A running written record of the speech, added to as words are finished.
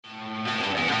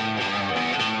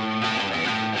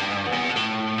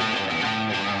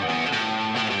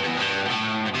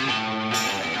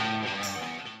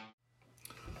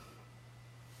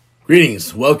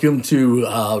Greetings. Welcome to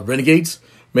Renegades,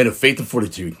 Men of Faith and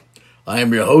Fortitude. I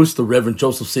am your host, the Reverend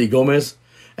Joseph C. Gomez,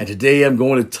 and today I'm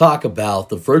going to talk about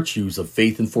the virtues of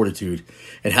faith and fortitude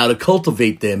and how to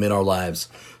cultivate them in our lives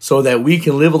so that we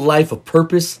can live a life of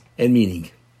purpose and meaning.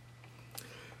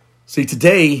 See,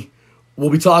 today we'll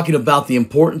be talking about the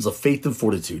importance of faith and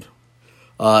fortitude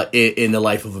in the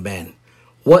life of a man.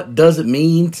 What does it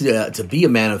mean to be a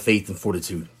man of faith and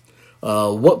fortitude?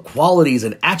 What qualities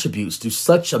and attributes do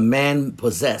such a man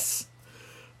possess?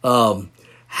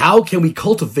 How can we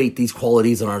cultivate these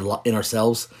qualities in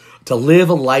ourselves to live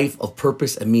a life of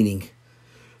purpose and meaning?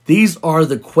 These are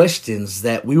the questions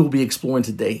that we will be exploring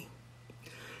today.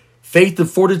 Faith and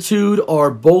fortitude are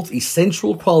both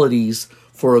essential qualities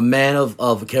for a man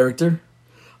of character.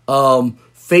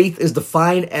 Faith is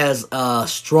defined as a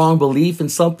strong belief in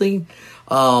something,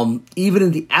 even in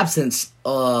the absence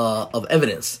of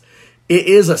evidence. It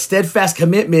is a steadfast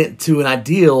commitment to an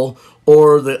ideal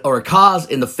or a cause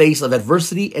in the face of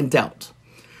adversity and doubt.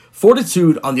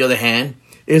 Fortitude, on the other hand,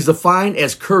 is defined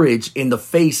as courage in the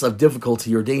face of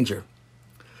difficulty or danger.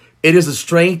 It is the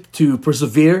strength to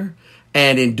persevere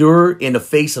and endure in the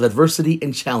face of adversity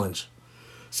and challenge.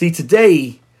 See,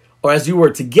 today, or as you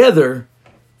were together,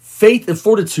 faith and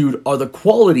fortitude are the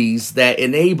qualities that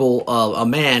enable a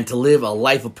man to live a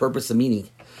life of purpose and meaning.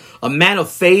 A man of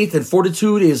faith and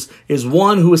fortitude is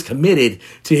one who is committed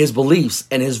to his beliefs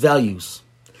and his values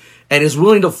and is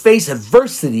willing to face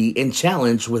adversity and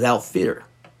challenge without fear.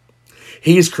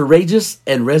 He is courageous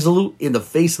and resolute in the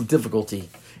face of difficulty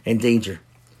and danger.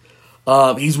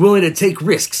 He's willing to take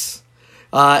risks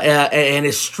and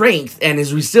his strength and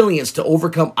his resilience to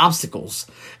overcome obstacles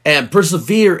and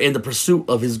persevere in the pursuit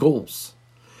of his goals.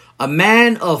 A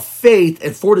man of faith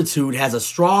and fortitude has a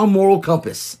strong moral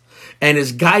compass and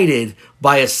is guided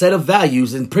by a set of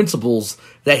values and principles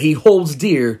that he holds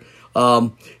dear.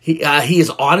 He is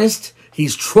honest,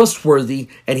 he's trustworthy,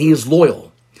 and he is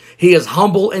loyal. He is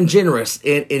humble and generous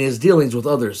in his dealings with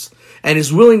others and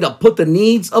is willing to put the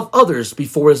needs of others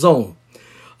before his own.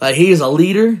 He is a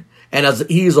leader and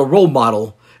he is a role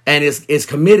model and is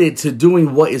committed to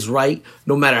doing what is right,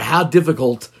 no matter how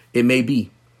difficult it may be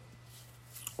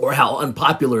or how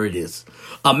unpopular it is.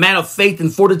 A man of faith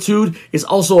and fortitude is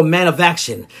also a man of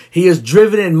action. He is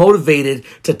driven and motivated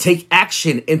to take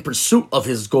action in pursuit of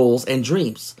his goals and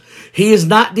dreams. He is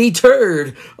not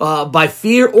deterred by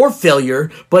fear or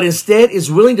failure, but instead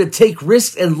is willing to take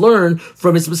risks and learn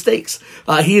from his mistakes.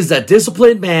 He is a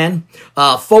disciplined man,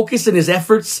 focused in his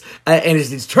efforts, and is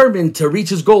determined to reach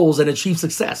his goals and achieve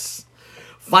success.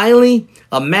 Finally,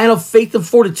 a man of faith and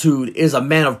fortitude is a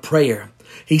man of prayer.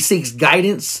 He seeks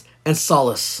guidance and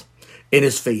solace in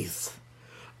his faith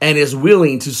and is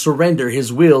willing to surrender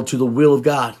his will to the will of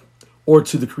God or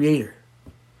to the Creator.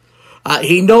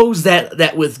 He knows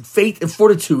that with faith and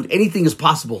fortitude, anything is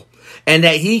possible and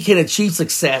that he can achieve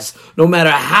success no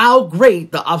matter how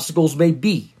great the obstacles may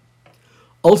be.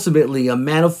 Ultimately, a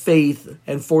man of faith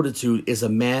and fortitude is a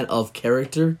man of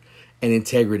character and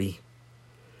integrity.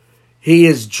 He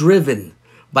is driven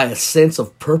by a sense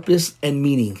of purpose and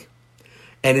meaning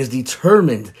and is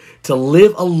determined to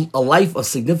live a life of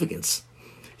significance.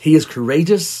 He is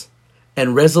courageous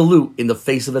and resolute in the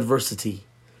face of adversity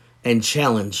and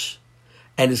challenge,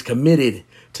 and is committed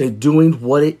to doing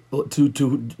what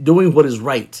is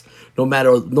right, no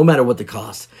matter what the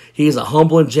cost. He is a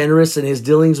humble and generous in his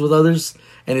dealings with others,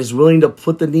 and is willing to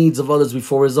put the needs of others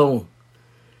before his own.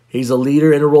 He's a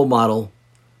leader and a role model,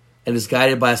 and is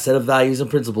guided by a set of values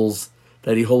and principles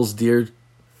that he holds dear.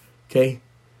 Okay.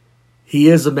 He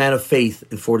is a man of faith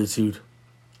and fortitude.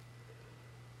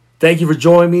 Thank you for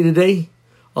joining me today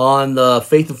on the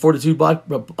Faith and Fortitude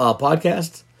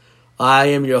podcast. I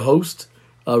am your host,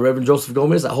 Reverend Joseph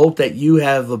Gomez. I hope that you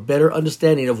have a better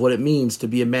understanding of what it means to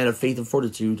be a man of faith and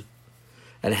fortitude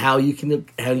and how you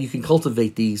can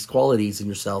cultivate these qualities in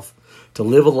yourself to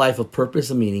live a life of purpose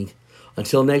and meaning.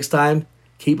 Until next time,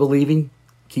 keep believing,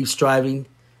 keep striving,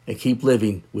 and keep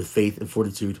living with faith and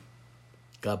fortitude.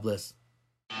 God bless.